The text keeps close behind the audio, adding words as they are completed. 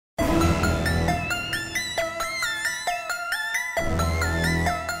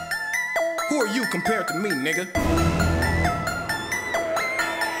are you compared to me, nigga?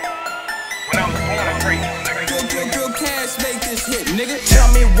 When I was born, I'm crazy. Real cash make this hit, nigga. Tell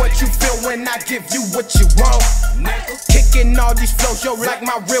me what you feel when I give you what you want, nigga. Kicking all these flows, yo, like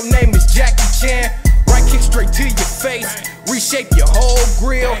my real name is Jackie Chan. Right kick straight to your face, reshape your whole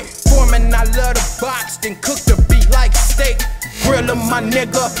grill. Foreman, I love the box, then cook the beat like steak. Grillin' my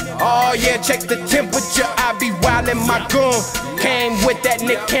nigga, oh yeah, check the temperature. I be wildin' my goon. Came with that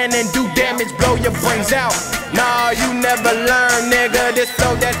Nick Cannon, do damage, blow your brains out. Nah, you never learn, nigga. This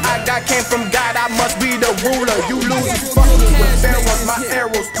flow that I got came from God, I must be the ruler. You lose fucking with barrels, my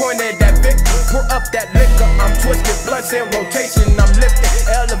arrows pointed at Vic. Pour up that liquor, I'm twisted, blunts in rotation, I'm lifted,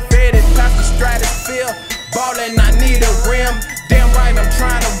 elevated past the stratosphere. Ballin', I need a rim. Damn right, I'm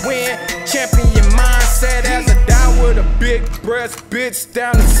trying to win. Champion mindset as a down with a big breast bitch.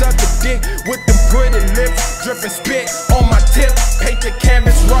 Down to suck a dick with them pretty lips. Drippin' spit on my tip. Paint the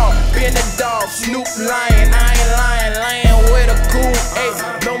canvas raw. Being a dog, Snoop lying. I ain't lying, laying with a cool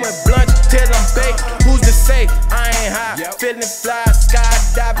 8. Blowing blunts till I'm baked. Who's to say I ain't high? Feeling fly,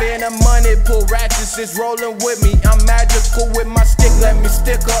 skydiving, the money pool. Ratchets is rolling with me. I'm magical with my stick. Let me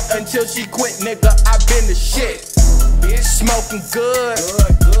stick her until she quit, nigga. I been the shit. Smoking good,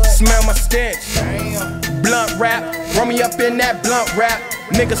 smell my stench. Blunt rap, run me up in that blunt rap.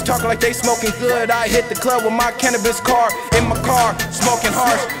 Niggas talking like they smoking good. I hit the club with my cannabis car. In my car, smoking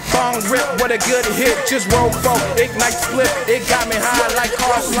harsh. Bong rip, what a good hit. Just roll folk, ignite split. It got me high like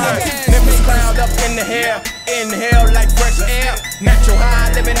car slime. Nipples cloud up in the hair. Inhale like fresh air. Natural high,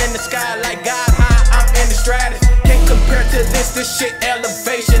 living in the sky like God high. I'm in the stratus. Can't compare to this shit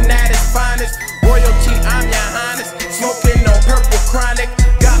elevation at its finest. Royalty, I'm your highness. Smoking on purple chronic.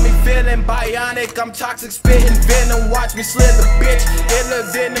 Got me feeling bionic. I'm toxic, spitting venom. Watch me slither, bitch. Iller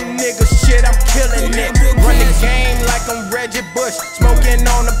than them niggas, shit, I'm killing it. Run the game like I'm Reggie Bush. Smoking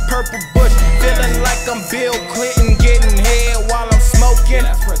on a purple bush. Feeling like I'm Bill Clinton. Getting head while I'm smoking.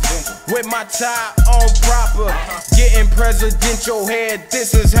 With my tie on proper. Getting presidential head.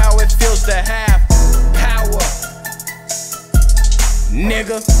 This is how it feels to have power,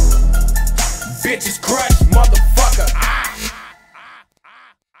 nigga. Bitches crush, motherfucker.